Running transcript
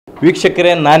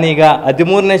ವೀಕ್ಷಕರೇ, ನಾನೀಗ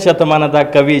 13ನೇ ಶತಮಾನದ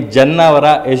ಕವಿ ಜನ್ನ ಅವರ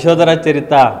ಯಶೋಧರ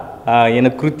ಚರಿತ ಏನು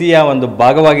ಕೃತಿಯ ಒಂದು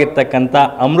ಭಾಗವಾಗಿರ್ತಕ್ಕಂಥ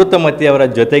ಅಮೃತಮತಿ ಅವರ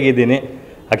ಜೊತೆಗಿದ್ದೀನಿ.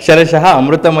 ಅಕ್ಷರಶಃ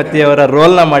ಅಮೃತಮತಿ ಅವರ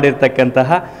ರೋಲ್ನ ಮಾಡಿರ್ತಕ್ಕಂತಹ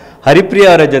ಹರಿಪ್ರಿಯ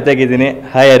ಅವರ ಜೊತೆಗಿದ್ದೀನಿ.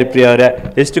 ಹಾಯ್ ಹರಿಪ್ರಿಯ ಅವರೇ,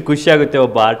 ಎಷ್ಟು ಖುಷಿಯಾಗುತ್ತೆ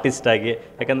ಒಬ್ಬ ಆರ್ಟಿಸ್ಟ್ ಆಗಿ.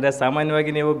 ಯಾಕಂದರೆ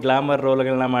ಸಾಮಾನ್ಯವಾಗಿ ನೀವು ಗ್ಲಾಮರ್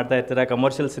ರೋಲ್ಗಳನ್ನ ಮಾಡ್ತಾ ಇರ್ತೀರಾ,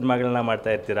 ಕಮರ್ಷಿಯಲ್ ಸಿನಿಮಾಗಳನ್ನ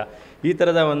ಮಾಡ್ತಾ ಇರ್ತೀರಾ. ಈ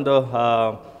ಥರದ ಒಂದು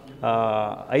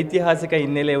ಐತಿಹಾಸಿಕ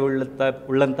ಹಿನ್ನೆಲೆ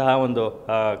ಉಳ್ಳಂತಹ ಒಂದು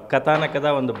ಕಥಾನಕದ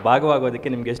ಒಂದು ಭಾಗವಾಗೋದಕ್ಕೆ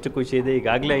ನಿಮ್ಗೆ ಎಷ್ಟು ಖುಷಿ ಇದೆ?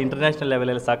 ಈಗಾಗಲೇ ಇಂಟರ್ನ್ಯಾಷನಲ್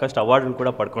ಲೆವೆಲಲ್ಲಿ ಸಾಕಷ್ಟು ಅವಾರ್ಡ್ಗಳು ಕೂಡ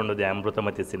ಪಡ್ಕೊಂಡಿದೆ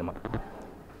ಅಮೃತಮತಿ ಸಿನಿಮಾ.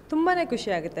 ತುಂಬಾ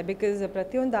ಖುಷಿಯಾಗುತ್ತೆ. ಬಿಕಾಸ್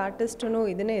ಪ್ರತಿಯೊಂದು ಆರ್ಟಿಸ್ಟೂ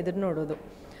ಇದನ್ನೇ ಎದುರು ನೋಡೋದು.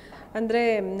 ಅಂದರೆ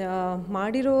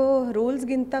ಮಾಡಿರೋ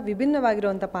ರೋಲ್ಸ್ಗಿಂತ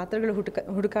ವಿಭಿನ್ನವಾಗಿರುವಂಥ ಪಾತ್ರಗಳು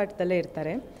ಹುಡುಕಾಟದಲ್ಲೇ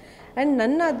ಇರ್ತಾರೆ. ಆ್ಯಂಡ್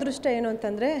ನನ್ನ ಅದೃಷ್ಟ ಏನು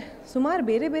ಅಂತಂದರೆ ಸುಮಾರು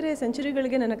ಬೇರೆ ಬೇರೆ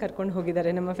ಸೆಂಚುರಿಗಳಿಗೆ ನನ್ನ ಕರ್ಕೊಂಡು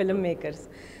ಹೋಗಿದ್ದಾರೆ ನಮ್ಮ ಫಿಲ್ಮ್ ಮೇಕರ್ಸ್.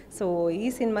 ಸೊ ಈ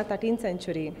ಸಿನಿಮಾ 13th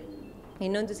ಸೆಂಚುರಿ,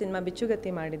 ಇನ್ನೊಂದು ಸಿನಿಮಾ ಬಿಚ್ಚುಗತ್ತಿ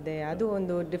ಮಾಡಿದ್ದೆ, ಅದು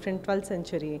ಒಂದು ಡಿಫ್ರೆಂಟ್ 12th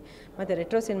ಸೆಂಚುರಿ. ಮತ್ತು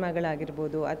ರೆಟ್ರೋ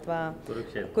ಸಿನಿಮಾಗಳಾಗಿರ್ಬೋದು ಅಥವಾ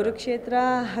ಕುರುಕ್ಷೇತ್ರ,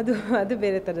 ಅದು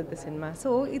ಬೇರೆ ಥರದ್ದು ಸಿನಿಮಾ. ಸೊ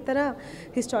ಈ ಥರ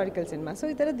ಹಿಸ್ಟಾರಿಕಲ್ ಸಿನಿಮಾ. ಸೊ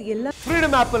ಈ ಥರದ್ದು ಎಲ್ಲ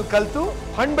ಫ್ರೀಡಮ್ ಆ್ಯಪಲ್ಲಿ ಕಲಿತು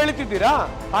ಹಣ್ಣು ಬೆಳಿತಿದ್ದೀರಾ?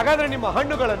 ಹಾಗಾದರೆ ನಿಮ್ಮ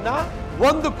ಹಣ್ಣುಗಳನ್ನು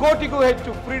 1 ಕೋಟಿಗೂ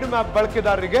ಹೆಚ್ಚು ಫ್ರೀಡಮ್ ಆ್ಯಪ್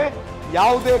ಬಳಕೆದಾರರಿಗೆ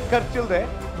ಯಾವುದೇ ಖರ್ಚಿಲ್ಲದೆ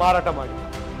ಮಾರಾಟ ಮಾಡಿ.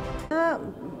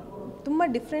 ತುಂಬ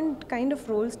ಡಿಫ್ರೆಂಟ್ ಕೈಂಡ್ ಆಫ್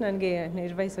ರೋಲ್ಸ್ ನನಗೆ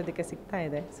ನಿರ್ವಹಿಸೋದಕ್ಕೆ ಸಿಗ್ತಾ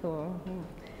ಇದೆ. ಸೊ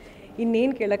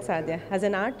ಇನ್ನೇನು ಕೇಳೋಕ್ಕೆ ಸಾಧ್ಯ? ಆ್ಯಸ್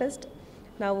ಅನ್ ಆರ್ಟಿಸ್ಟ್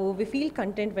ನಾವು we feel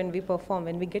content when we perform,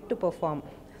 when we get to perform.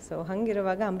 So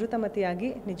ಹಾಗಿರುವಾಗ ಅಮೃತಮತಿಯಾಗಿ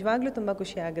ನಿಜವಾಗ್ಲೂ ತುಂಬ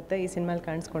ಖುಷಿ ಆಗುತ್ತೆ ಈ ಸಿನಿಮಾಲಿ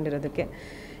ಕಾಣಿಸ್ಕೊಂಡಿರೋದಕ್ಕೆ.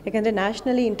 ಯಾಕೆಂದರೆ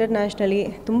ನ್ಯಾಷನಲಿ ಇಂಟರ್ನ್ಯಾಷನಲಿ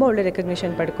ತುಂಬ ಒಳ್ಳೆ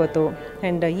ರೆಕಗ್ನಿಷನ್ ಪಡ್ಕೋತು.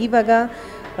 ಆ್ಯಂಡ್ ಇವಾಗ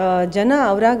ಜನ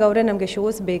ಅವರೇ ನಮಗೆ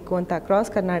ಶೋಸ್ ಬೇಕು ಅಂತ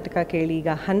ಅಕ್ರಾಸ್ ಕರ್ನಾಟಕ ಕೇಳಿ ಈಗ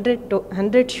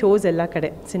 100 ಶೋಸ್ ಎಲ್ಲ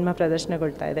ಕಡೆ ಸಿನಿಮಾ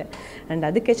ಪ್ರದರ್ಶನಗೊಳ್ತಾ ಇದೆ. ಆ್ಯಂಡ್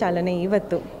ಅದಕ್ಕೆ ಚಾಲನೆ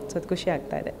ಇವತ್ತು. ಸೊ ಅದು ಖುಷಿ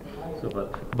ಆಗ್ತಾ ಇದೆ. ಸೂಪರ್.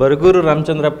 ಬರಗೂರು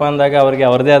ರಾಮಚಂದ್ರಪ್ಪ ಅಂದಾಗ ಅವರಿಗೆ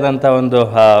ಅವರದೇ ಆದಂಥ ಒಂದು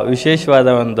ವಿಶೇಷವಾದ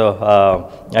ಒಂದು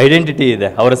ಐಡೆಂಟಿಟಿ ಇದೆ.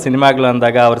 ಅವರ ಸಿನಿಮಾಗಳು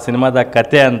ಅಂದಾಗ, ಅವರ ಸಿನಿಮಾದ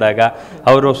ಕತೆ ಅಂದಾಗ,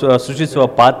 ಅವರು ಸೃಷ್ಟಿಸುವ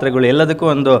ಪಾತ್ರಗಳು ಎಲ್ಲದಕ್ಕೂ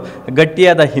ಒಂದು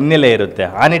ಗಟ್ಟಿಯಾದ ಹಿನ್ನೆಲೆ ಇರುತ್ತೆ.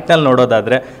 ಆ ನಿಟ್ಟಿನಲ್ಲಿ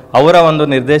ನೋಡೋದಾದರೆ ಅವರ ಒಂದು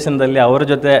ನಿರ್ದೇಶನದಲ್ಲಿ ಅವರ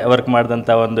ಜೊತೆ ವರ್ಕ್ ಮಾಡಿದಂಥ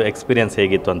ಒಂದು ಎಕ್ಸ್ಪೀರಿಯನ್ಸ್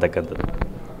ಹೇಗಿತ್ತು ಅಂತಕ್ಕಂಥದ್ದು?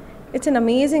 It's an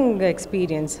amazing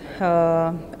experience.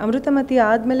 Amruthamati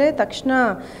ಆದಮೇಲೆ ತಕ್ಷಣ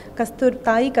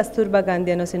ತಾಯಿ ಕಸ್ತೂರ್ಬಾ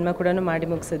ಗಾಂಧಿ ಅನ್ನೋ ಸಿನಿಮಾ ಕೂಡ ಮಾಡಿ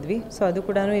ಮುಗಿಸಿದ್ವಿ. ಸೊ ಅದು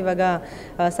ಕೂಡ ಇವಾಗ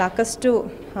ಸಾಕಷ್ಟು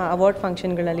ಅವಾರ್ಡ್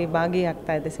ಫಂಕ್ಷನ್ಗಳಲ್ಲಿ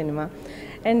ಭಾಗಿಯಾಗ್ತಾ ಇದೆ ಸಿನಿಮಾ.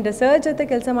 ಆ್ಯಂಡ್ ಸರ್ ಜೊತೆ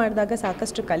ಕೆಲಸ ಮಾಡಿದಾಗ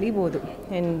ಸಾಕಷ್ಟು ಕಲಿಬೋದು.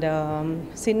 ಆ್ಯಂಡ್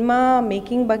ಸಿನಿಮಾ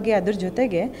ಮೇಕಿಂಗ್ ಬಗ್ಗೆ ಅದ್ರ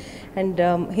ಜೊತೆಗೆ ಆ್ಯಂಡ್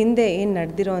ಹಿಂದೆ ಏನು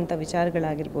ನಡೆದಿರೋ ಅಂಥ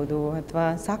ವಿಚಾರಗಳಾಗಿರ್ಬೋದು ಅಥವಾ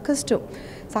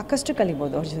ಸಾಕಷ್ಟು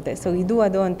ಕಲಿಬೋದು ಅವ್ರ ಜೊತೆ. ಸೊ ಇದು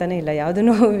ಅದು ಅಂತಲೇ ಇಲ್ಲ,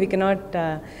 ಯಾವುದನ್ನು ವಿ ಕೆನಾಟ್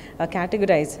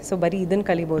ಕ್ಯಾಟಗರೈಸ್. ಸೊ ಬರೀ ಇದನ್ನು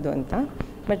ಕಲಿಬೋದು ಅಂತ.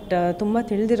 ಬಟ್ ತುಂಬ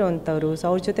ತಿಳಿದಿರೋವಂಥವ್ರು. ಸೊ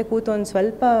ಅವ್ರ ಜೊತೆ ಕೂತು ಒಂದು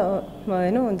ಸ್ವಲ್ಪ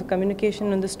ಒಂದು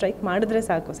ಕಮ್ಯುನಿಕೇಷನ್ ಒಂದು ಸ್ಟ್ರೈಕ್ ಮಾಡಿದ್ರೆ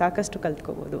ಸಾಕಷ್ಟು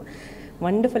ಕಲ್ತ್ಕೋಬೋದು.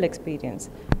 Wonderful experience.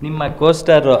 ನಿಮ್ಮ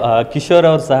ಕೋಸ್ಟಾರ್ ಕಿಶೋರ್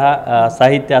ಅವರು ಸಹ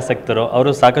ಸಾಹಿತ್ಯಾಸಕ್ತರು.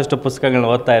 ಅವರು ಸಾಕಷ್ಟು ಪುಸ್ತಕಗಳನ್ನ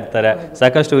ಓದ್ತಾ ಇರ್ತಾರೆ,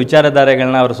 ಸಾಕಷ್ಟು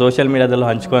ವಿಚಾರಧಾರೆಗಳನ್ನ ಅವರು ಸೋಷಿಯಲ್ ಮೀಡಿಯಾದಲ್ಲೂ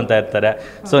ಹಂಚ್ಕೊತಾ ಇರ್ತಾರೆ.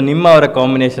 ಸೊ ನಿಮ್ಮ ಅವರ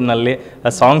ಕಾಂಬಿನೇಷನಲ್ಲಿ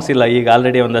ಸಾಂಗ್ಸ್ ಇಲ್ಲ, ಈಗ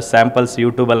ಆಲ್ರೆಡಿ ಒಂದು ಸ್ಯಾಂಪಲ್ಸ್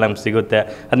ಯೂಟ್ಯೂಬಲ್ಲಿ ನಮ್ಗೆ ಸಿಗುತ್ತೆ.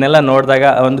 ಅದನ್ನೆಲ್ಲ ನೋಡಿದಾಗ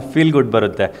ಒಂದು ಫೀಲ್ ಗುಡ್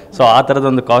ಬರುತ್ತೆ. ಸೊ ಆ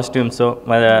ಥರದೊಂದು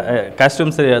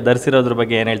ಕಾಸ್ಟ್ಯೂಮ್ಸ್ ಧರಿಸಿರೋದ್ರ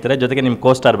ಬಗ್ಗೆ ಏನು ಹೇಳ್ತಾರೆ? ಜೊತೆಗೆ ನಿಮ್ಮ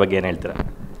ಕೋಸ್ಟಾರ್ ಬಗ್ಗೆ ಏನು ಹೇಳ್ತಾರೆ?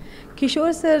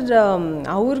 ಕಿಶೋರ್ ಸರ್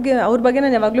ಅವ್ರ ಬಗ್ಗೆ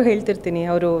ನಾನು ಯಾವಾಗಲೂ ಹೇಳ್ತಿರ್ತೀನಿ.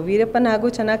 ಅವರು ವೀರಪ್ಪನಾಗೂ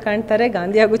ಚೆನ್ನಾಗಿ ಕಾಣ್ತಾರೆ,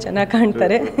 ಗಾಂಧಿಯಾಗೂ ಚೆನ್ನಾಗಿ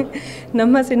ಕಾಣ್ತಾರೆ.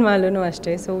 ನಮ್ಮ ಸಿನಿಮಾಲೂ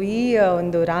ಅಷ್ಟೇ. ಸೊ ಈ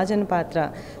ಒಂದು ರಾಜನ ಪಾತ್ರ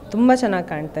ತುಂಬ ಚೆನ್ನಾಗಿ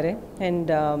ಕಾಣ್ತಾರೆ.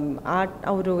 ಆ್ಯಂಡ್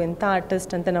ಅವರು ಎಂಥ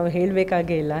ಆರ್ಟಿಸ್ಟ್ ಅಂತ ನಾವು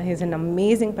ಹೇಳಬೇಕಾಗೇ ಇಲ್ಲ. Is an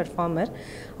amazing performer.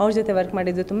 ಅವ್ರ ಜೊತೆ ವರ್ಕ್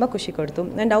ಮಾಡಿದ್ದು ತುಂಬ ಖುಷಿ ಕೊಡ್ತು.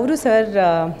 ಆ್ಯಂಡ್ ಅವರು ಸರ್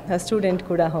ಸ್ಟೂಡೆಂಟ್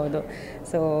ಕೂಡ ಹೌದು.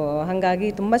 ಸೊ ಹಾಗಾಗಿ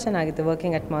ತುಂಬ ಚೆನ್ನಾಗಿತ್ತು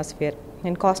ವರ್ಕಿಂಗ್ ಅಟ್ಮಾಸ್ಫಿಯರ್.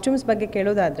 ಆ್ಯಂಡ್ ಕಾಸ್ಟ್ಯೂಮ್ಸ್ ಬಗ್ಗೆ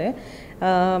ಕೇಳೋದಾದರೆ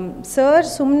ಸರ್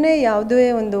ಸುಮ್ಮನೆ ಯಾವುದೇ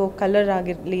ಒಂದು ಕಲರ್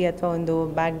ಆಗಿರಲಿ ಅಥವಾ ಒಂದು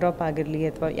ಬ್ಯಾಕ್ ಡ್ರಾಪ್ ಆಗಿರಲಿ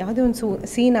ಅಥವಾ ಯಾವುದೇ ಒಂದು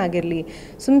ಸೀನ್ ಆಗಿರಲಿ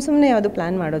ಸುಮ್ಮನೆ ಯಾವುದು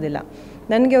ಪ್ಲ್ಯಾನ್ ಮಾಡೋದಿಲ್ಲ.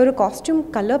 ನನಗೆ ಅವರು ಕಾಸ್ಟ್ಯೂಮ್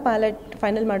ಕಲರ್ ಪ್ಯಾಲೆಟ್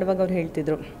ಫೈನಲ್ ಮಾಡುವಾಗ ಅವ್ರು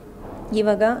ಹೇಳ್ತಿದ್ರು,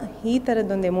 ಇವಾಗ ಈ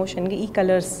ಥರದ್ದೊಂದು ಎಮೋಷನ್ಗೆ ಈ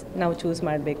ಕಲರ್ಸ್ ನಾವು ಚೂಸ್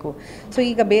ಮಾಡಬೇಕು. ಸೊ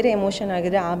ಈಗ ಬೇರೆ ಎಮೋಷನ್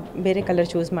ಆಗಿದ್ರೆ ಆ ಬೇರೆ ಕಲರ್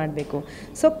ಚೂಸ್ ಮಾಡಬೇಕು.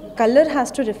 So colour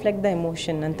has to reflect the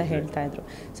emotion ಅಂತ ಹೇಳ್ತಾಯಿದ್ರು.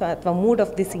 ಸೊ ಅಥವಾ ಮೂಡ್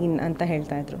ಆಫ್ ದಿ ಸೀನ್ ಅಂತ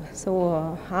ಹೇಳ್ತಾಯಿದ್ರು. ಸೊ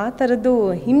ಆ ಥರದ್ದು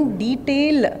ಇನ್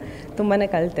ಡೀಟೇಲ್ ತುಂಬಾ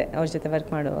ಕಲಿತೆ ಅವ್ರ ಜೊತೆ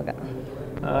ವರ್ಕ್ ಮಾಡುವಾಗ.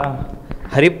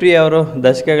 ಹರಿಪ್ರಿಯ ಅವರು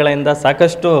ದಶಕಗಳಿಂದ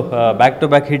ಸಾಕಷ್ಟು ಬ್ಯಾಕ್ ಟು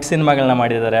ಬ್ಯಾಕ್ ಹಿಟ್ ಸಿನಿಮಾಗಳನ್ನ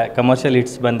ಮಾಡಿದ್ದಾರೆ. ಕಮರ್ಷಿಯಲ್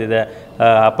ಹಿಟ್ಸ್ ಬಂದಿದೆ,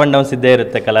 ಅಪ್ ಆ್ಯಂಡ್ ಡೌನ್ಸ್ ಇದ್ದೇ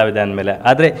ಇರುತ್ತೆ ಕಲಾವಿದ ಅಂದಮೇಲೆ.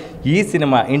 ಆದರೆ ಈ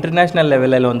ಸಿನಿಮಾ ಇಂಟರ್ನ್ಯಾಷನಲ್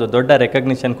ಲೆವೆಲಲ್ಲಿ ಒಂದು ದೊಡ್ಡ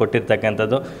ರೆಕಗ್ನಿಷನ್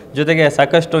ಕೊಟ್ಟಿರ್ತಕ್ಕಂಥದ್ದು. ಜೊತೆಗೆ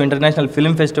ಸಾಕಷ್ಟು ಇಂಟರ್ನ್ಯಾಷನಲ್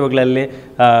ಫಿಲ್ಮ್ ಫೆಸ್ಟಿವಲ್ಗಳಲ್ಲಿ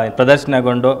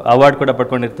ಪ್ರದರ್ಶನಗೊಂಡು ಅವಾರ್ಡ್ ಕೂಡ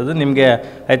ಪಡ್ಕೊಂಡಿರ್ತದ್ದು. ನಿಮಗೆ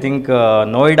I think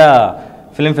Noida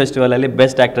film ಫೆಸ್ಟಿವಲಲ್ಲಿ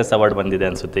best actress award ಬಂದಿದೆ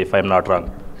ಅನಿಸುತ್ತೆ, if I am not wrong.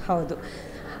 ಹೌದು,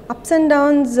 ಅಪ್ಸ್ ಆ್ಯಂಡ್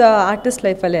ಡೌನ್ಸ್ ಆರ್ಟಿಸ್ಟ್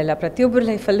ಲೈಫಲ್ಲೇ ಅಲ್ಲ, ಪ್ರತಿಯೊಬ್ಬರ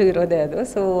ಲೈಫಲ್ಲೂ ಇರೋದೇ ಅದು.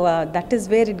 So that is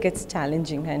where it gets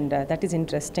challenging and that is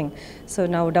interesting. So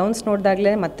ನಾವು ಡೌನ್ಸ್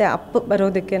ನೋಡಿದಾಗಲೇ ಮತ್ತೆ ಅಪ್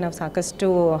ಬರೋದಕ್ಕೆ ನಾವು ಸಾಕಷ್ಟು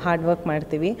ಹಾರ್ಡ್ ವರ್ಕ್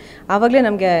ಮಾಡ್ತೀವಿ. ಆವಾಗಲೇ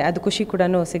ನಮಗೆ ಅದು ಖುಷಿ ಕೂಡ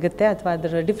ಸಿಗುತ್ತೆ, ಅಥವಾ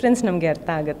ಅದರ ಡಿಫ್ರೆನ್ಸ್ ನಮಗೆ ಅರ್ಥ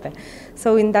ಆಗುತ್ತೆ.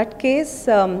 ಸೊ ಇನ್ ದಟ್ ಕೇಸ್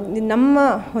ನಮ್ಮ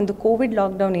ಒಂದು ಕೋವಿಡ್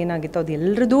ಲಾಕ್ಡೌನ್ ಏನಾಗಿತ್ತು, ಅದು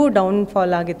ಎಲ್ಲರದೂ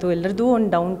ಡೌನ್ಫಾಲ್ ಆಗಿತ್ತು, ಎಲ್ಲರದೂ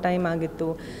ಒಂದು ಡೌನ್ ಟೈಮ್ ಆಗಿತ್ತು.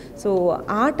 ಸೊ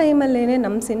ಆ ಟೈಮಲ್ಲೇ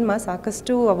ನಮ್ಮ ಸಿನಿಮಾ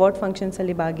ಸಾಕಷ್ಟು ಅವಾರ್ಡ್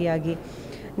ಫಂಕ್ಷನ್ಸಲ್ಲಿ ಭಾಗಿಯಾಗಿ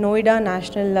Noida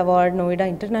national award, Noida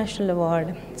international award,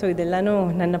 so ಇದೆಲ್ಲನೂ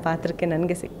ನನ್ನ ಪಾತ್ರಕ್ಕೆ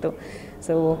ನನಗೆ ಸಿಕ್ತು.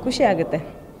 ಸೊ ಖುಷಿ ಆಗುತ್ತೆ.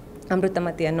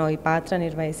 ಅಮೃತಮತಿ ಅನ್ನೋ ಈ ಪಾತ್ರ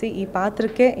ನಿರ್ವಹಿಸಿ ಈ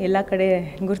ಪಾತ್ರಕ್ಕೆ ಎಲ್ಲ ಕಡೆ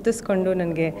ಗುರುತಿಸ್ಕೊಂಡು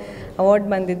ನನಗೆ ಅವಾರ್ಡ್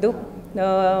ಬಂದಿದ್ದು,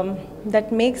 that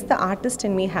makes the artist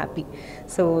in me happy.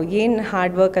 So ಏನು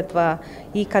ಹಾರ್ಡ್ ವರ್ಕ್ ಅಥವಾ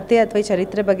ಈ ಕತೆ ಅಥವಾ ಈ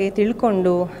ಚರಿತ್ರೆ ಬಗ್ಗೆ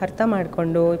ತಿಳ್ಕೊಂಡು ಅರ್ಥ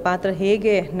ಮಾಡಿಕೊಂಡು ಈ ಪಾತ್ರ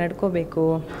ಹೇಗೆ ನಡ್ಕೋಬೇಕು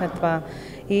ಅಥವಾ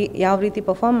ಯಾವ ರೀತಿ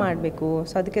ಪರ್ಫಾರ್ಮ್ ಮಾಡಬೇಕು,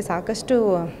 ಸೊ ಅದಕ್ಕೆ ಸಾಕಷ್ಟು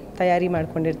ತಯಾರಿ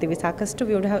ಮಾಡ್ಕೊಂಡಿರ್ತೀವಿ, ಸಾಕಷ್ಟು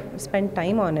we would have spend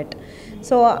time on it.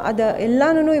 So ಅದು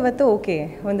ಎಲ್ಲನೂ ಇವತ್ತು ಓಕೆ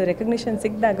ಒಂದು ರೆಕಗ್ನಿಷನ್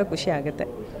ಸಿಕ್ಕಿದಾಗ ಖುಷಿ ಆಗುತ್ತೆ.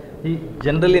 ಈ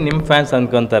ಜನರಲಿ ನಿಮ್ಮ ಫ್ಯಾನ್ಸ್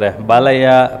ಅಂದ್ಕೊತಾರೆ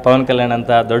ಬಾಲಯ್ಯ, ಪವನ್ ಕಲ್ಯಾಣ್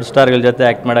ಅಂತ ದೊಡ್ಡ ಸ್ಟಾರ್ಗಳ ಜೊತೆ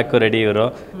ಆ್ಯಕ್ಟ್ ಮಾಡೋಕ್ಕೂ ರೆಡಿ ಇವರು,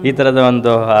 ಈ ಥರದ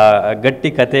ಒಂದು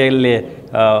ಗಟ್ಟಿ ಕಥೆಯಲ್ಲಿ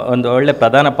ಒಂದು ಒಳ್ಳೆ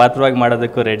ಪ್ರಧಾನ ಪಾತ್ರವಾಗಿ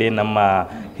ಮಾಡೋದಕ್ಕೂ ರೆಡಿ ನಮ್ಮ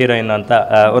ಹೀರೋಯಿನ್ ಅಂತ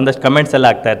ಒಂದಷ್ಟು ಕಮೆಂಟ್ಸ್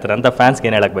ಎಲ್ಲ ಆಗ್ತಾ ಇರ್ತಾರೆ ಅಂತ ಫ್ಯಾನ್ಸ್ಗೆ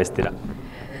ಏನು ಹೇಳಕ್ಕೆ ಬಯಸ್ತೀರಾ?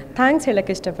 ಥ್ಯಾಂಕ್ಸ್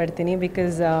ಹೇಳೋಕ್ಕೆ ಇಷ್ಟಪಡ್ತೀನಿ.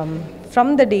 Because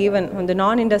from the day one ಒಂದು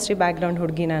ನಾನ್ ಇಂಡಸ್ಟ್ರಿ ಬ್ಯಾಕ್ಗ್ರೌಂಡ್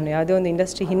ಹುಡುಗಿ ನಾನು, ಯಾವುದೇ ಒಂದು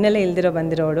ಇಂಡಸ್ಟ್ರಿ ಹಿನ್ನೆಲೆ ಇಲ್ದಿರೋ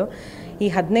ಬಂದಿರೋಳು. ಈ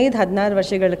 15-16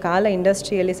 ವರ್ಷಗಳ ಕಾಲ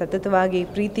ಇಂಡಸ್ಟ್ರಿಯಲ್ಲಿ ಸತತವಾಗಿ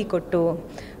ಪ್ರೀತಿ ಕೊಟ್ಟು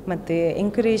ಮತ್ತು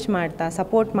ಎಂಕರೇಜ್ ಮಾಡ್ತಾ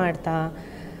ಸಪೋರ್ಟ್ ಮಾಡ್ತಾ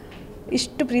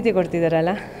ಇಷ್ಟು ಪ್ರೀತಿ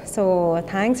ಕೊಡ್ತಿದ್ದಾರಲ್ಲ, ಸೊ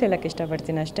ಥ್ಯಾಂಕ್ಸ್ ಹೇಳೋಕ್ಕೆ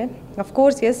ಇಷ್ಟಪಡ್ತೀನಿ ಅಷ್ಟೇ.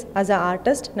 Of course S, as a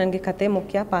artist ನನಗೆ ಕತೆ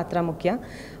ಮುಖ್ಯ, ಪಾತ್ರ ಮುಖ್ಯ.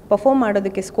 ಪರ್ಫಾರ್ಮ್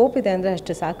ಮಾಡೋದಕ್ಕೆ ಸ್ಕೋಪ್ ಇದೆ ಅಂದರೆ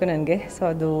ಅಷ್ಟು ಸಾಕು ನನಗೆ. ಸೊ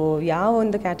ಅದು ಯಾವ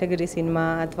ಒಂದು ಕ್ಯಾಟಗರಿ ಸಿನಿಮಾ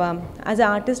ಅಥವಾ as a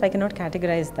artist I can not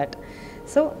categorise that.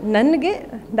 So ನನಗೆ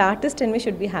the artist in me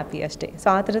should be happy ಅಷ್ಟೇ. ಸೊ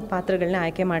ಆ ಥರದ ಪಾತ್ರಗಳನ್ನ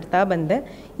ಆಯ್ಕೆ ಮಾಡ್ತಾ ಬಂದೆ.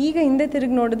 ಈಗ ಹಿಂದೆ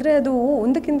ತಿರುಗಿ ನೋಡಿದ್ರೆ ಅದು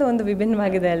ಒಂದಕ್ಕಿಂತ ಒಂದು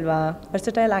ವಿಭಿನ್ನವಾಗಿದೆ ಅಲ್ವಾ,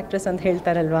 ವರ್ಸಟೈಲ್ ಆ್ಯಕ್ಟ್ರೆಸ್ ಅಂತ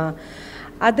ಹೇಳ್ತಾರಲ್ವಾ,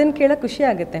 ಅದನ್ನು ಕೇಳೋಕ್ಕೆ ಖುಷಿ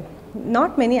ಆಗುತ್ತೆ.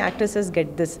 Not many actresses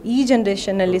get this. ಈ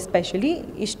ಜನ್ರೇಷನಲ್ಲಿ ಸ್ಪೆಷಲಿ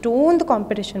ಇಷ್ಟೊಂದು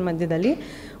ಕಾಂಪಿಟೇಷನ್ ಮಧ್ಯದಲ್ಲಿ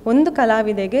ಒಂದು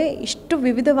ಕಲಾವಿದೆಗೆ ಇಷ್ಟು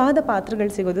ವಿವಿಧವಾದ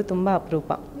ಪಾತ್ರಗಳು ಸಿಗೋದು ತುಂಬ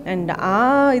ಅಪರೂಪ. ಆ್ಯಂಡ್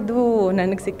ಇದು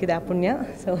ನನಗೆ ಸಿಕ್ಕಿದೆ ಆ ಪುಣ್ಯ.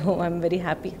 So I am very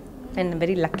happy and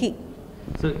very lucky.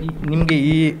 So ನಿಮಗೆ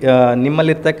ಈ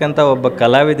ನಿಮ್ಮಲ್ಲಿರ್ತಕ್ಕಂಥ ಒಬ್ಬ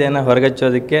ಕಲಾವಿದೆಯನ್ನು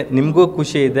ಹೊರಗಚ್ಚೋದಕ್ಕೆ ನಿಮಗೂ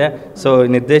ಖುಷಿ ಇದೆ, ಸೊ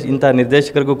ಇಂಥ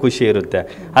ನಿರ್ದೇಶಕರಿಗೂ ಖುಷಿ ಇರುತ್ತೆ.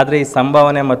 ಆದರೆ ಈ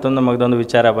ಸಂಭಾವನೆ ಮತ್ತೊಂದು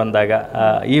ವಿಚಾರ ಬಂದಾಗ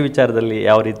ಈ ವಿಚಾರದಲ್ಲಿ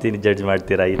ಯಾವ ರೀತಿ ಜಡ್ಜ್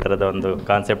ಮಾಡ್ತೀರಾ ಈ ಥರದ ಒಂದು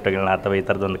ಕಾನ್ಸೆಪ್ಟ್ಗಳನ್ನ ಅಥವಾ ಈ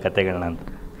ಥರದ ಒಂದು ಕತೆಗಳನ್ನ ಅಂತ?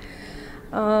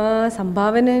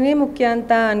 ಸಂಭಾವನೆಯೇ ಮುಖ್ಯ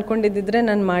ಅಂತ ಅಂದ್ಕೊಂಡಿದ್ದಿದ್ರೆ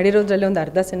ನಾನು ಮಾಡಿರೋದ್ರಲ್ಲಿ ಒಂದು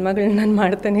ಅರ್ಧ ಸಿನಿಮಾಗಳನ್ನ ನಾನು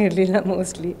ಮಾಡ್ತಾನೆ ಇರಲಿಲ್ಲ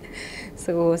ಮೋಸ್ಟ್ಲಿ.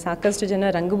 ಸೊ ಸಾಕಷ್ಟು ಜನ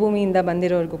ರಂಗಭೂಮಿಯಿಂದ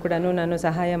ಬಂದಿರೋರ್ಗೂ ಕೂಡ ನಾನು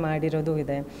ಸಹಾಯ ಮಾಡಿರೋದು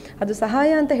ಇದೆ. ಅದು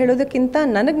ಸಹಾಯ ಅಂತ ಹೇಳೋದಕ್ಕಿಂತ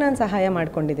ನಾನು ಸಹಾಯ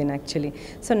ಮಾಡ್ಕೊಂಡಿದ್ದೀನಿ ಆ್ಯಕ್ಚುಲಿ.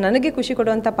 ಸೊ ನನಗೆ ಖುಷಿ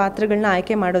ಕೊಡುವಂಥ ಪಾತ್ರಗಳನ್ನ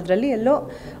ಆಯ್ಕೆ ಮಾಡೋದ್ರಲ್ಲಿ ಎಲ್ಲೋ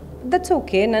ದಟ್ಸ್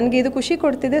ಓಕೆ, ನನಗೆ ಇದು ಖುಷಿ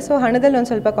ಕೊಡ್ತಿದೆ, ಸೊ ಹಣದಲ್ಲಿ ಒಂದು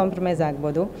ಸ್ವಲ್ಪ ಕಾಂಪ್ರಮೈಸ್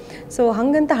ಆಗ್ಬೋದು. ಸೊ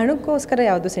ಹಾಗಂತ ಹಣಕ್ಕೋಸ್ಕರ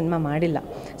ಯಾವುದು ಸಿನಿಮಾ ಮಾಡಿಲ್ಲ.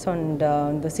 ಸೊ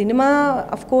ಒಂದು cinema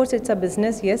of course it's a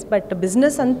business, S, but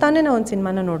business ಅಂತಾನೆ ನಾವು ಒಂದು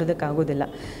ಸಿನಿಮಾನ ನೋಡೋದಕ್ಕಾಗೋದಿಲ್ಲ.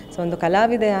 ಸೊ ಒಂದು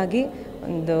ಕಲಾವಿದೆಯಾಗಿ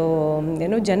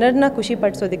ಒಂದು ಜನರನ್ನ ಖುಷಿ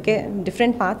ಪಡಿಸೋದಕ್ಕೆ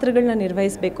ಡಿಫ್ರೆಂಟ್ ಪಾತ್ರಗಳನ್ನ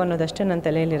ನಿರ್ವಹಿಸಬೇಕು ಅನ್ನೋದಷ್ಟೇ ನನ್ನ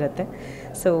ತಲೆಯಲ್ಲಿರುತ್ತೆ.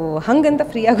 ಸೊ ಹಾಗಂತ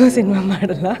ಫ್ರೀಯಾಗೋ ಸಿನಿಮಾ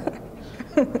ಮಾಡಲ್ಲ.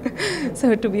 So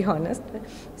to be honest,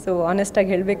 so ಆನೆಸ್ಟಾಗಿ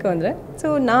ಹೇಳಬೇಕು ಅಂದರೆ, ಸೊ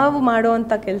ನಾವು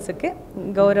ಮಾಡುವಂಥ ಕೆಲಸಕ್ಕೆ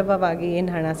ಗೌರವವಾಗಿ ಏನು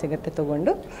ಹಣ ಸಿಗುತ್ತೆ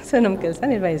ತೊಗೊಂಡು ಸೊ ನಮ್ಮ ಕೆಲಸ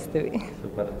ನಿರ್ವಹಿಸ್ತೀವಿ.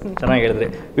 ಚೆನ್ನಾಗಿ ಹೇಳಿದ್ರಿ.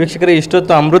 ವೀಕ್ಷಕರು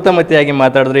ಇಷ್ಟೊತ್ತು ಅಮೃತಮತಿಯಾಗಿ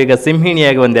ಮಾತಾಡಿದ್ರು, ಈಗ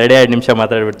ಸಿಂಹಿಣಿಯಾಗಿ ಒಂದು 2 ನಿಮಿಷ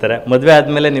ಮಾತಾಡ್ಬಿಡ್ತಾರೆ. ಮದುವೆ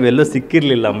ಆದಮೇಲೆ ನೀವೆಲ್ಲೂ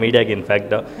ಸಿಕ್ಕಿರಲಿಲ್ಲ ಮೀಡಿಯಾಗೆ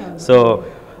ಇನ್ಫ್ಯಾಕ್ಟು. ಸೊ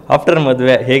ಆಫ್ಟರ್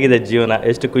ಮದುವೆ ಹೇಗಿದೆ ಜೀವನ,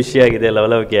 ಎಷ್ಟು ಖುಷಿಯಾಗಿದೆ,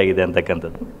 ಲವಲವಿಕೆಯಾಗಿದೆ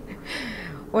ಅಂತಕ್ಕಂಥದ್ದು?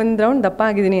 ಒಂದು ರೌಂಡ್ ದಪ್ಪ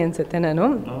ಆಗಿದ್ದೀನಿ ಅನಿಸುತ್ತೆ ನಾನು,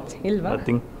 ಇಲ್ವಾ?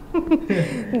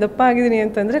 ದಪ್ಪ ಆಗಿದ್ದೀನಿ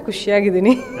ಅಂತಂದರೆ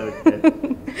ಖುಷಿಯಾಗಿದ್ದೀನಿ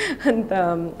ಅಂತ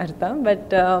ಅರ್ಥ.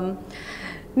 ಬಟ್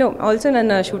ನೋ, ಆಲ್ಸೋ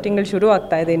ನನ್ನ ಶೂಟಿಂಗ್ಗಳು ಶುರು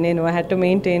ಆಗ್ತಾ ಇದೆ ಇನ್ನೇನು. I had to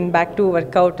maintain back to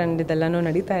workout and ಇದೆಲ್ಲನೂ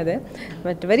ನಡೀತಾ ಇದೆ.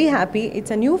 But very happy.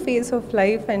 It's a new face of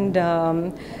life and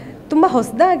ತುಂಬ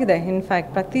ಹೊಸದಾಗಿದೆ.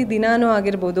 ಇನ್ಫ್ಯಾಕ್ಟ್ ಪ್ರತಿ ದಿನಾನೂ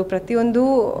ಆಗಿರ್ಬೋದು, ಪ್ರತಿಯೊಂದು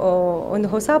ಒಂದು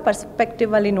ಹೊಸ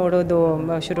ಪರ್ಸ್ಪೆಕ್ಟಿವಲ್ಲಿ ನೋಡೋದು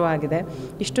ಶುರು ಆಗಿದೆ.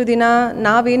 ಇಷ್ಟು ದಿನ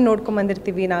ನಾವೇನು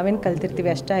ನೋಡ್ಕೊಂಬಂದಿರ್ತೀವಿ, ನಾವೇನು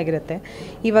ಕಲ್ತಿರ್ತೀವಿ ಅಷ್ಟೇ ಆಗಿರುತ್ತೆ.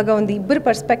 ಇವಾಗ ಒಂದು ಇಬ್ಬರು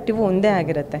ಪರ್ಸ್ಪೆಕ್ಟಿವ್ ಒಂದೇ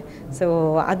ಆಗಿರುತ್ತೆ. ಸೊ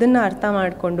ಅದನ್ನು ಅರ್ಥ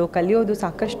ಮಾಡಿಕೊಂಡು ಕಲಿಯೋದು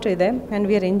ಸಾಕಷ್ಟು ಇದೆ. And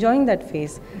we are enjoying that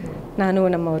face. ನಾನು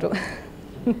ನಮ್ಮವರು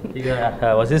ಈಗ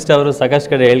ವಸಿಷ್ಠ ಅವರು ಸಾಕಷ್ಟು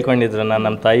ಕಡೆ ಹೇಳ್ಕೊಂಡಿದ್ರು, ನಾನು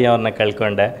ನಮ್ಮ ತಾಯಿಯವ್ರನ್ನ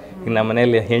ಕಳ್ಕೊಂಡೆ, ಈಗ ನಮ್ಮ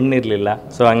ಮನೇಲಿ ಹೆಣ್ಣಿರಲಿಲ್ಲ,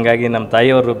 ಸೊ ಹಂಗಾಗಿ ನಮ್ಮ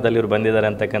ತಾಯಿಯವ್ರ ರೂಪದಲ್ಲಿ ಇವ್ರು ಬಂದಿದ್ದಾರೆ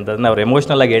ಅಂತಕ್ಕಂಥದ್ದನ್ನ ಅವ್ರು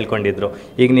ಎಮೋಷ್ನಲ್ ಆಗಿ ಹೇಳ್ಕೊಂಡಿದ್ರು.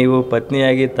 ಈಗ ನೀವು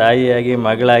ಪತ್ನಿಯಾಗಿ, ತಾಯಿಯಾಗಿ,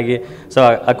 ಮಗಳಾಗಿ, ಸೊ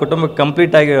ಆ ಕುಟುಂಬಕ್ಕೆ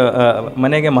ಕಂಪ್ಲೀಟಾಗಿ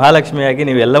ಮನೆಗೆ ಮಹಾಲಕ್ಷ್ಮಿಯಾಗಿ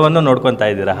ನೀವು ಎಲ್ಲವನ್ನೂ ನೋಡ್ಕೊತಾ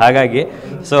ಇದ್ದೀರಾ. ಹಾಗಾಗಿ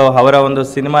ಸೊ ಅವರ ಒಂದು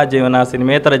ಸಿನಿಮಾ ಜೀವನ,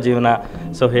 ಸಿನಿಮೇತರ ಜೀವನ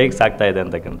ಸೊ ಹೇಗೆ ಸಾಗ್ತಾ ಇದೆ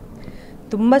ಅಂತಕ್ಕಂಥ?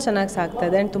 ತುಂಬ ಚೆನ್ನಾಗಿ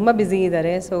ಸಾಗ್ತಾಯಿದೆ ಆ್ಯಂಡ್ ತುಂಬ ಬ್ಯುಸಿ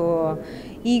ಇದ್ದಾರೆ. ಸೊ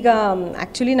ಈಗ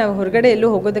ಆ್ಯಕ್ಚುಲಿ ನಾವು ಹೊರಗಡೆ ಎಲ್ಲೂ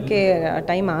ಹೋಗೋದಕ್ಕೆ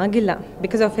ಟೈಮ್ ಆಗಿಲ್ಲ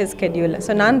because of his schedule.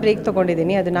 So ನಾನು ಬ್ರೇಕ್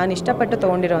ತೊಗೊಂಡಿದ್ದೀನಿ, ಅದು ನಾನು ಇಷ್ಟಪಟ್ಟು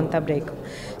ತೊಗೊಂಡಿರೋವಂಥ ಬ್ರೇಕ್.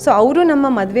 ಸೊ ಅವರು ನಮ್ಮ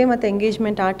ಮದುವೆ ಮತ್ತು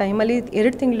ಎಂಗೇಜ್ಮೆಂಟ್ ಆ ಟೈಮಲ್ಲಿ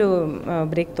 2 ತಿಂಗಳು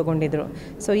ಬ್ರೇಕ್ ತೊಗೊಂಡಿದ್ರು.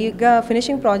 ಸೊ ಈಗ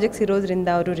ಫಿನಿಷಿಂಗ್ ಪ್ರಾಜೆಕ್ಟ್ಸ್ ಇರೋದ್ರಿಂದ,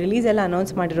 ಅವರು ರಿಲೀಸ್ ಎಲ್ಲ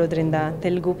ಅನೌನ್ಸ್ ಮಾಡಿರೋದ್ರಿಂದ,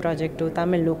 ತೆಲುಗು ಪ್ರಾಜೆಕ್ಟು,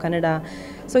 ತಮಿಳು, ಕನ್ನಡ,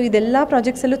 ಸೊ ಇದೆಲ್ಲ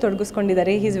ಪ್ರಾಜೆಕ್ಟ್ಸಲ್ಲೂ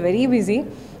ತೊಡಗಿಸ್ಕೊಂಡಿದ್ದಾರೆ. He is very busy.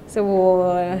 So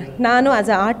ನಾನು ಆ್ಯಸ್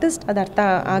ಅ ಆರ್ಟಿಸ್ಟ್ ಅದು ಅರ್ಥ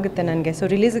ಆಗುತ್ತೆ ನನಗೆ. So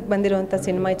ರಿಲೀಸಿಗೆ ಬಂದಿರೋವಂಥ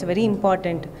cinema it's very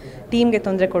important, ಟೀಮ್ಗೆ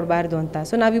ತೊಂದರೆ ಕೊಡಬಾರ್ದು ಅಂತ.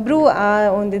 ಸೊ ನಾವಿಬ್ಬರೂ ಆ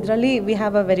ಒಂದು ಇದರಲ್ಲಿ we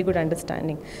have a very good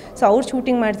understanding. So ಅವ್ರು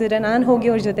ಶೂಟಿಂಗ್ ಮಾಡ್ತಿದ್ರೆ ನಾನು ಹೋಗಿ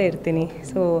ಅವ್ರ ಜೊತೆ ಇರ್ತೀನಿ.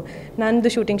 ಸೊ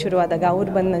ನಂದು ಶೂಟಿಂಗ್ ಶುರುವಾದಾಗ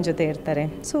ಅವ್ರು ಬಂದು ನನ್ನ ಜೊತೆ ಇರ್ತಾರೆ.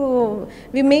 So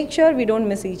we make sure we don't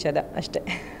miss each other ಅಷ್ಟೇ.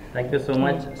 Thank you so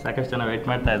much. ಸಾಕಷ್ಟು ಜನ ವೆಯ್ಟ್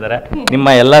ಮಾಡ್ತಾ ಇದ್ದಾರೆ. ನಿಮ್ಮ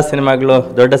ಎಲ್ಲ ಸಿನಿಮಾಗಳು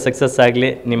ದೊಡ್ಡ ಸಕ್ಸಸ್ ಆಗಲಿ,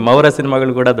 ನಿಮ್ಮವರ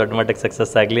ಸಿನಿಮಾಗಳು ಕೂಡ ದೊಡ್ಡ ಮಟ್ಟಕ್ಕೆ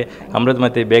ಸಕ್ಸಸ್ ಆಗಲಿ,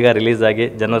 ಅಮೃತಮತಿ ಬೇಗ ರಿಲೀಸ್ ಆಗಿ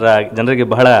ಜನರಿಗೆ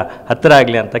ಬಹಳ ಹತ್ತಿರ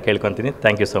ಆಗಲಿ ಅಂತ ಕೇಳ್ಕೊತೀನಿ.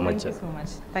 Thank you so much.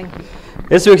 Thank you.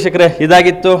 S ವೀಕ್ಷಕರೇ,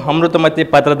 ಇದಾಗಿತ್ತು ಅಮೃತಮತಿ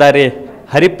ಪಾತ್ರಧಾರಿ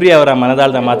ಹರಿಪ್ರಿಯ ಅವರ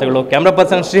ಮನದಾಳದ ಮಾತುಗಳು. ಕ್ಯಾಮ್ರಾ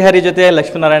ಪರ್ಸನ್ ಶ್ರೀಹರಿ ಜೊತೆ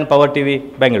Lakshminarayan, power TV,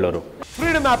 Bengaluru.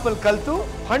 Freedom app ಅಲ್ಲಿ ಕಲಿತು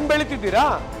ಹಣ್ಣು ಬೆಳಿತಿದ್ದೀರಾ?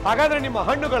 ಹಾಗಾದ್ರೆ ನಿಮ್ಮ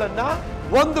ಹಣ್ಣುಗಳನ್ನ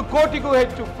 1 ಕೋಟಿಗೂ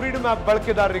ಹೆಚ್ಚು ಫ್ರೀಡಮ್ ಆಪ್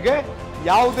ಬಳಕೆದಾರರಿಗೆ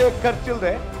ಯಾವುದೇ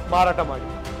ಖರ್ಚಿಲ್ಲದೆ ಮಾರಾಟ ಮಾಡಿ.